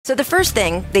So the first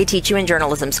thing they teach you in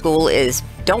journalism school is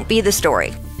don't be the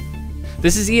story.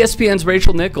 This is ESPN's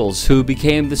Rachel Nichols, who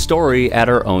became the story at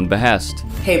her own behest.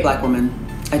 Hey, black woman.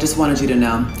 I just wanted you to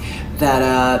know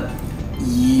that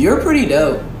you're pretty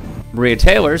dope. Maria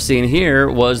Taylor, seen here,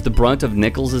 was the brunt of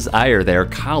Nichols' ire. They are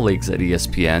colleagues at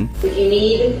ESPN. If you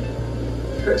need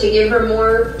her to give her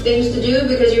more things to do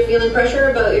because you're feeling pressure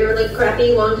about your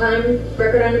crappy long-time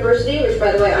record on diversity, which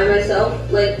by the way I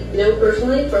myself know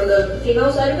personally from the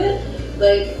female side of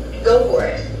it, go for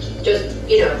it. Just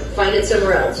find it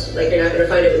somewhere else. You're not going to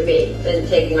find it with me and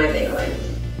taking my thing away.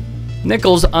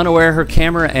 Nichols, unaware her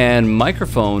camera and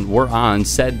microphone were on,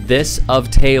 said this of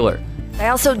Taylor. I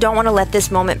also don't want to let this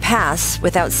moment pass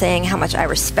without saying how much I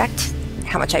respect,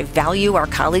 how much I value our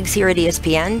colleagues here at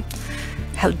ESPN,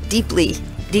 how deeply,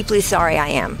 deeply sorry I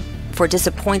am for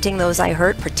disappointing those I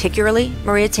hurt, particularly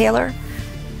Maria Taylor,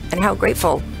 and how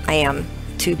grateful I am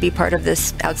to be part of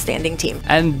this outstanding team.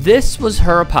 And this was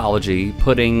her apology,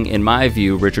 putting, in my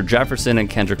view, Richard Jefferson and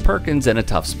Kendrick Perkins in a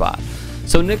tough spot.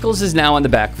 So Nichols is now on the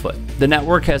back foot. The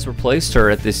network has replaced her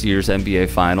at this year's NBA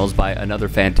Finals by another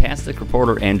fantastic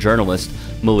reporter and journalist,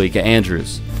 Malika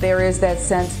Andrews. There is that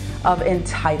sense of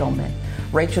entitlement.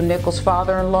 Rachel Nichols'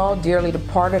 father-in-law, dearly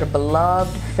departed, a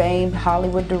beloved, famed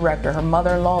Hollywood director. Her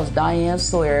mother-in-law is Diane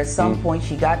Sawyer. At some point,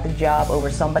 she got the job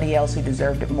over somebody else who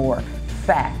deserved it more.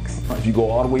 Facts. If you go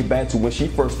all the way back to when she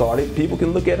first started, people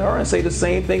can look at her and say the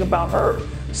same thing about her.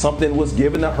 Something was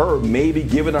given to her, maybe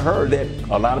given to her, that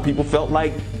a lot of people felt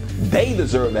like they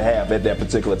deserved to have at that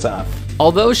particular time.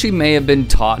 Although she may have been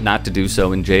taught not to do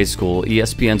so in J School,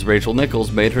 ESPN's Rachel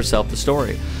Nichols made herself the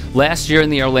story. Last year in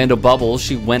the Orlando bubble,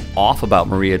 she went off about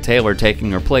Maria Taylor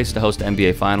taking her place to host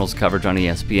NBA Finals coverage on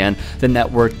ESPN. The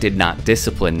network did not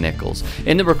discipline Nichols.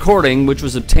 In the recording, which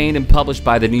was obtained and published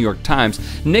by the New York Times,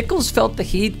 Nichols felt the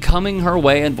heat coming her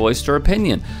way and voiced her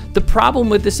opinion. The problem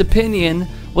with this opinion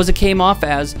was it came off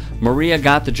as Maria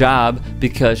got the job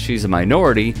because she's a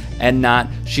minority and not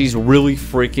she's really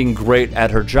freaking great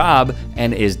at her job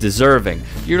and is deserving.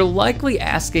 You're likely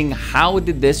asking, how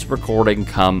did this recording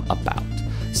come about?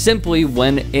 Simply,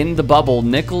 when in the bubble,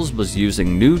 Nichols was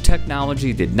using new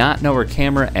technology, did not know her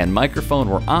camera and microphone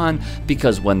were on,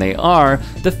 because when they are,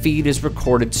 the feed is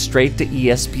recorded straight to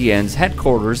ESPN's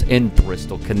headquarters in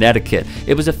Bristol, Connecticut.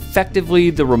 It was effectively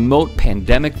the remote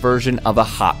pandemic version of a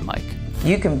hot mic.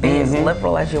 You can be as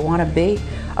liberal as you want to be,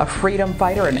 a freedom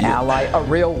fighter, an ally, a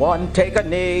real one, take a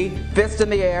knee, fist in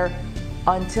the air,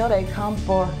 until they come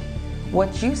for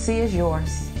what you see as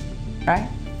yours, right?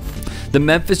 The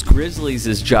Memphis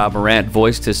Grizzlies' Ja Morant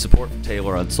voiced his support for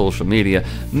Taylor on social media.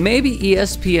 Maybe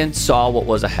ESPN saw what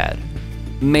was ahead.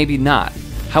 Maybe not.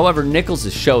 However,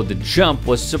 Nichols' show, The Jump,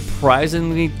 was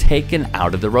surprisingly taken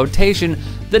out of the rotation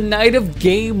the night of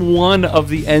Game 1 of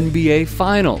the NBA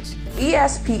Finals.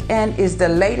 ESPN is the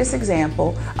latest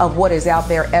example of what is out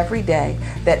there every day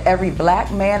that every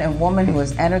black man and woman who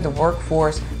has entered the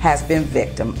workforce has been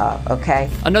victim of, okay?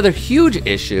 Another huge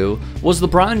issue was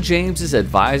LeBron James's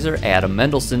advisor, Adam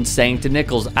Mendelsohn, saying to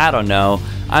Nichols, I don't know,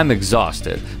 I'm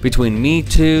exhausted. Between Me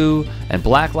Too and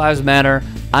Black Lives Matter,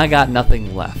 I got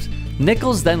nothing left.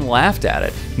 Nichols then laughed at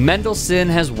it. Mendelsohn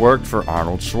has worked for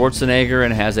Arnold Schwarzenegger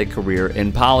and has a career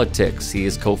in politics. He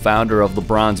is co-founder of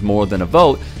LeBron's More Than a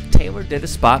Vote. Taylor did a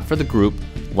spot for the group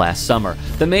last summer.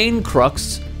 The main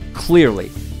crux, clearly,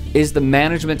 is the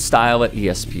management style at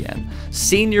ESPN.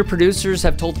 Senior producers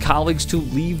have told colleagues to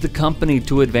leave the company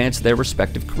to advance their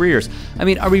respective careers. I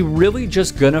mean, are we really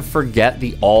just gonna forget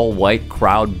the all-white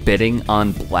crowd bidding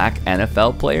on black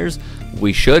NFL players?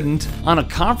 We shouldn't. On a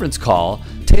conference call,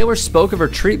 Taylor spoke of her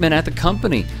treatment at the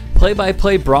company.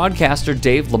 Play-by-play broadcaster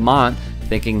Dave Lamont,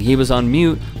 thinking he was on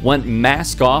mute, went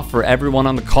mask off for everyone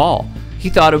on the call. He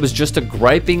thought it was just a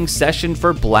griping session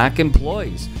for black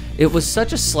employees. It was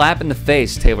such a slap in the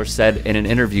face, Taylor said in an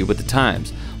interview with The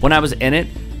Times. When I was in it,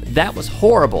 that was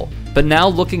horrible. But now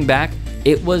looking back,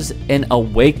 it was an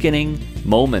awakening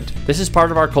moment. This is part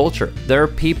of our culture. There are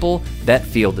people that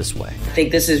feel this way. I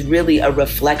think this is really a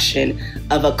reflection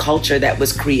of a culture that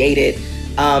was created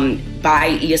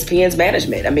by ESPN's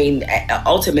management. I mean,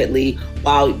 ultimately,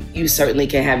 while you certainly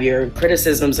can have your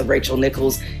criticisms of Rachel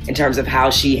Nichols in terms of how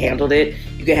she handled it,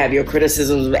 you can have your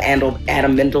criticisms of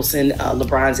Adam Mendelsohn,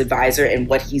 LeBron's advisor, and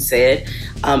what he said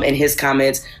in his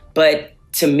comments. But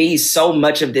to me, so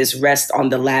much of this rests on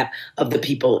the lap of the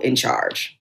people in charge.